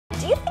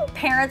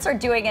parents are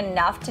doing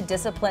enough to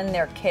discipline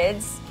their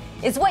kids?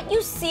 Is what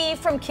you see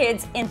from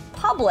kids in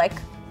public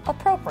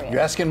appropriate? You're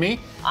asking me?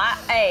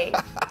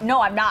 No,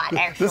 I'm not,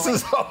 actually. This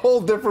is a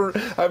whole different,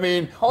 I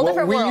mean,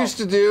 what we used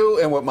to do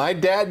and what my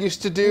dad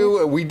used to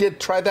do, we did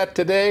try that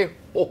today.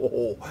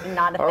 Oh.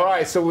 Not a thing. All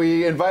right, so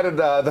we invited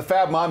the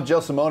FabMom,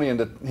 Jill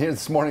Simonian, here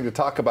this morning to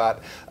talk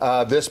about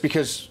this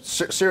because,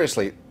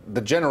 seriously,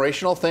 the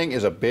generational thing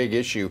is a big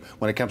issue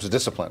when it comes to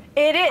discipline.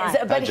 It is,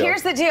 but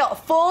here's the deal.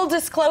 Full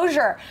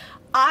disclosure.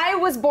 I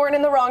was born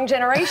in the wrong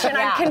generation,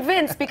 I'm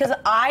convinced, because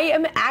I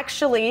am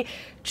actually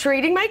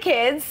treating my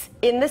kids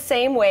in the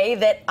same way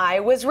that I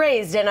was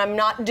raised, and I'm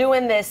not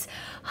doing this,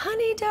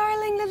 honey,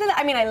 darling, la, la, la.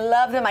 I mean, I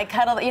love them, I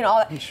cuddle, you know,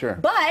 all that. Sure.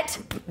 But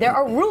there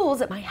are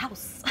rules at my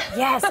house.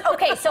 Yes,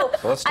 okay, so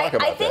let's talk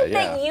about I think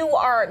that you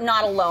are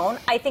not alone.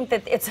 I think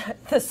that it's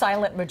the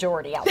silent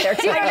majority out there.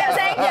 Do you know what I'm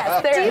saying?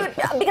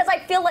 Yes, because I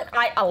feel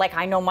like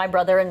I know my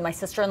brother and my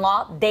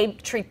sister-in-law, they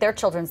treat their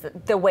children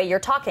the way you're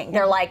talking.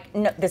 They're like,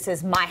 no, this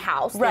is my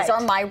house, these are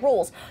my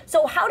rules.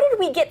 So how did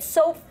we get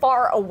so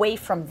far away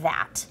from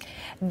that?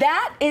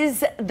 That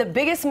is the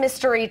biggest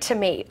mystery to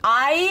me.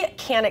 I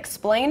can't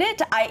explain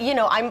it.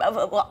 I'm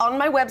on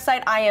my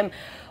website. I am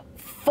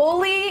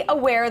fully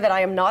aware that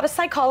I am not a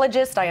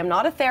psychologist. I am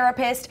not a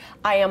therapist.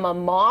 I am a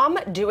mom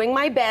doing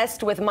my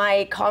best with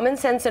my common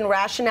sense and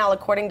rationale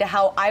according to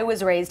how I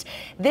was raised.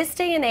 This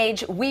day and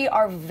age, we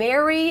are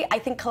very, I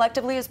think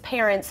collectively as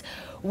parents,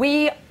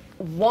 we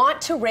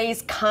want to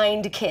raise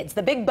kind kids.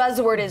 The big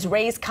buzzword is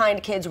raise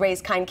kind kids, raise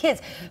kind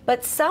kids.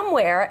 But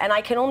somewhere, and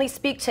I can only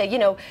speak to, you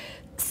know,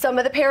 some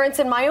of the parents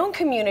in my own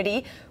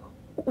community,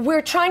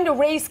 we're trying to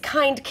raise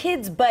kind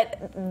kids,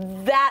 but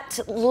that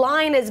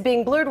line is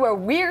being blurred where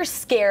we're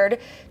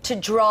scared to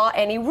draw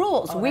any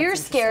rules. We're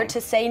scared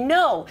to say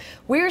no.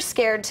 We're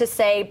scared to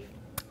say,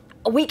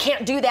 we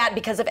can't do that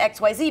because of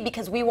XYZ,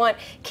 because we want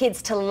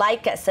kids to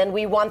like us and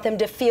we want them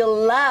to feel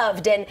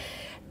loved. And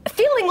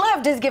feeling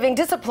loved is giving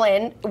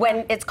discipline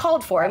when it's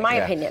called for, in my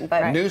opinion.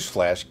 But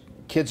newsflash,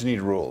 kids need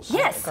rules.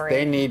 Yes.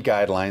 They need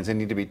guidelines. They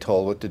need to be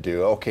told what to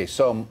do. Okay,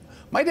 so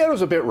my dad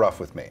was a bit rough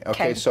with me.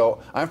 Okay,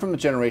 so I'm from the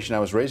generation, I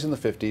was raised in the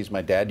 50s.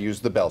 My dad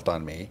used the belt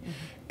on me,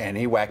 and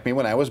he whacked me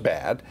when I was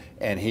bad,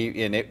 and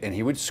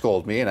he would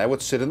scold me, and I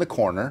would sit in the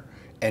corner,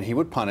 and he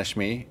would punish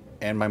me,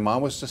 and my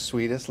mom was the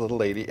sweetest little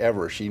lady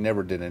ever. She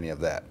never did any of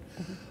that.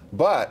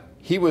 But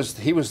he was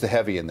the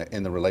heavy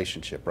in the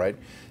relationship, right?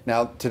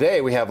 Now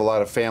today we have a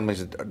lot of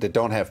families that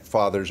don't have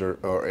fathers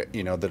or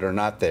you know, that are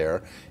not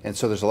there, and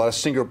so there's a lot of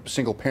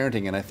single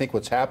parenting. And I think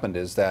what's happened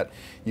is that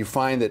you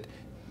find that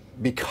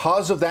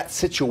because of that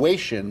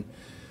situation,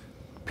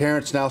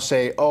 parents now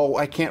say, oh,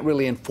 I can't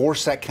really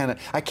enforce that kind of,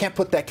 I can't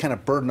put that kind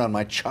of burden on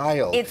my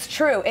child. It's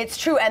true,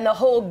 and the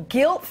whole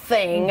guilt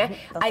thing,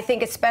 I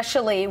think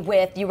especially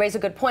with, you raise a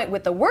good point,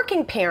 with the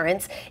working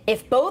parents,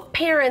 if both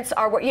parents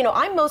are, you know,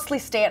 I'm mostly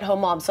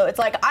stay-at-home mom, so it's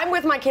like, I'm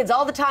with my kids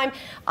all the time,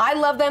 I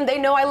love them, they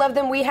know I love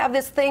them, we have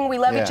this thing, we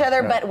love each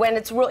other, but when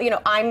it's real, you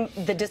know, I'm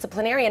the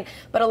disciplinarian,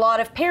 but a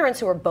lot of parents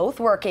who are both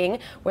working,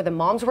 where the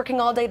mom's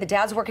working all day, the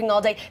dad's working all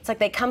day, it's like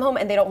they come home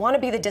and they don't want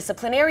to be the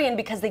disciplinarian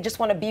because they just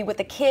want to be with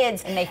the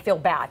kids. And they feel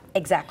bad.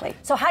 Exactly.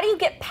 So how do you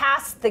get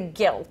past the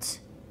guilt?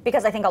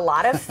 Because I think a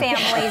lot of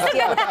families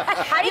deal with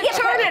that. How do you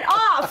turn it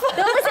off?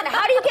 No, listen,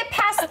 how do you get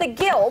past the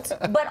guilt,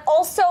 but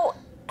also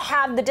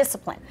have the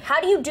discipline?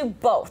 How do you do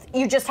both?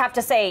 You just have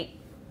to say,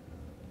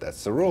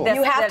 that's the rule.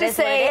 You have to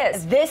say,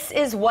 this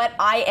is what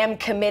I am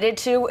committed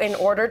to in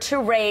order to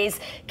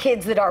raise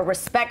kids that are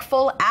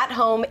respectful at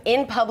home,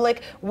 in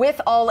public, with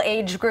all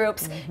age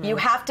groups. You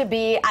have to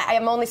be, I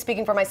am only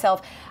speaking for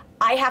myself,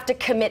 I have to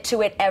commit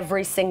to it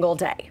every single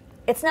day.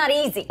 It's not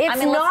easy.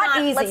 It's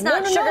not easy. Let's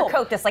not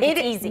sugarcoat this like it's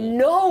easy.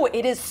 No,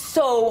 it is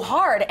so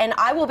hard. And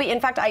I will be,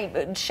 in fact,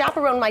 I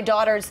chaperone my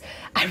daughter's,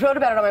 I wrote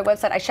about it on my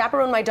website, I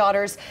chaperone my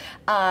daughter's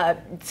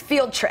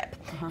field trip.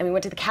 And we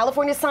went to the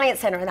California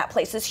Science Center, and that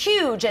place is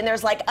huge. And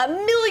there's like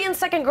 1 million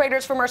second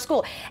graders from our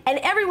school. And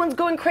everyone's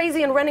going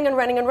crazy and running and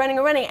running and running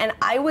and running. And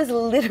I was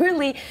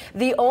literally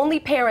the only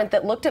parent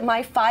that looked at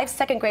my 5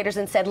 second graders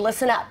and said,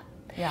 listen up.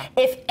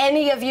 If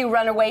any of you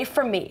run away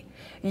from me,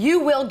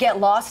 you will get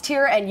lost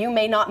here and you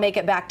may not make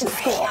it back to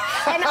school.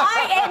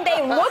 and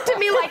they looked at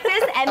me like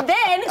this, and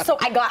then, so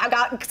I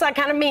got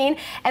kind of mean,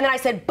 and then I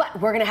said, but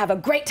we're gonna have a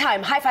great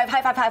time. High five,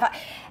 high five, high five.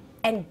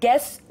 And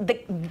guess,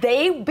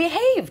 they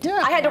behaved.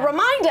 I had to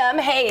remind them,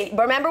 hey,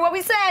 remember what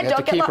we said,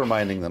 don't get lost. Keep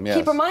reminding them,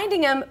 Keep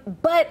reminding them,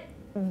 but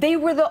they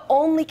were the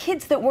only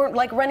kids that weren't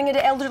like running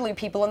into elderly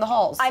people in the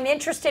halls. I'm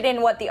interested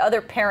in what the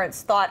other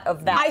parents thought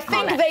of that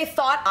comment. Think they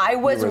thought I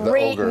was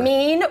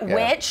mean,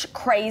 witch,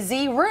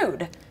 crazy,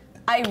 rude.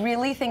 I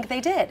really think they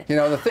did. You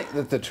know,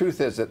 the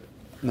truth is that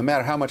no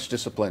matter how much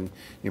discipline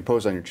you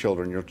impose on your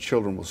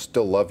children will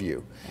still love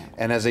you.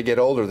 And as they get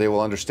older, they will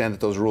understand that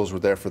those rules were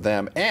there for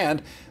them,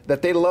 and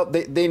that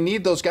they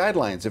need those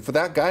guidelines. And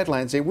without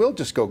guidelines, they will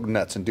just go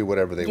nuts and do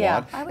whatever they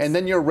want. And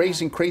then you're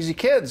raising crazy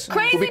kids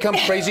who become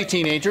crazy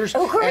teenagers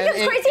and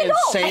crazy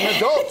insane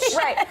adults.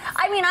 Right.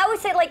 I mean, I would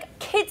say, like,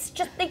 kids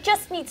they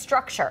just need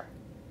structure.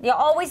 You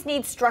always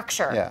need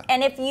structure. Yeah.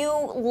 And if you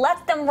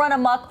let them run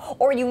amok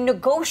or you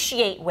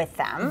negotiate with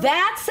them.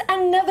 That's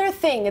another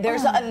thing.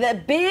 There's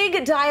the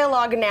big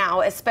dialogue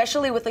now,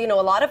 especially with, a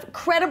lot of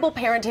credible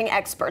parenting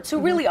experts who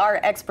really are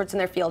experts in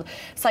their field,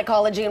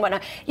 psychology and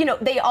whatnot.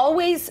 They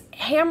always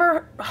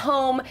hammer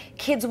home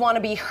kids want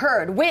to be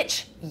heard,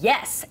 which,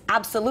 yes,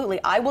 absolutely.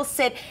 I will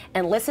sit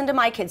and listen to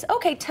my kids.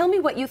 Okay, tell me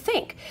what you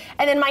think.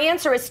 And then my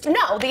answer is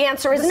no. The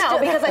answer is no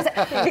because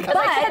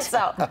I said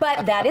so.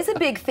 But that is a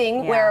big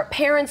thing where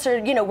parents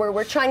are,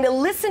 we're trying to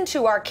listen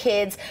to our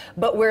kids,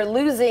 but we're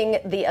losing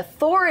the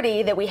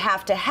authority that we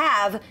have to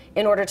have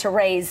in order to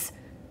raise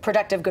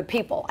productive, good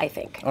people, I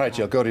think. All right,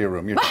 Jill, go to your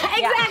room. You're done.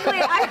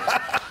 Exactly.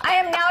 I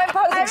am now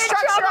imposing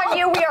structure on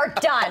you. We are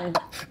done.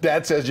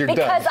 Dad says you're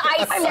because done.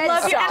 I said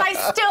love you, and I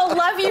still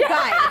love you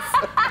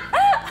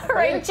guys. All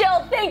right,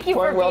 Jill, thank you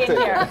for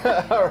being here.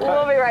 Right.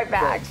 We'll be right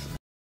back. Thanks.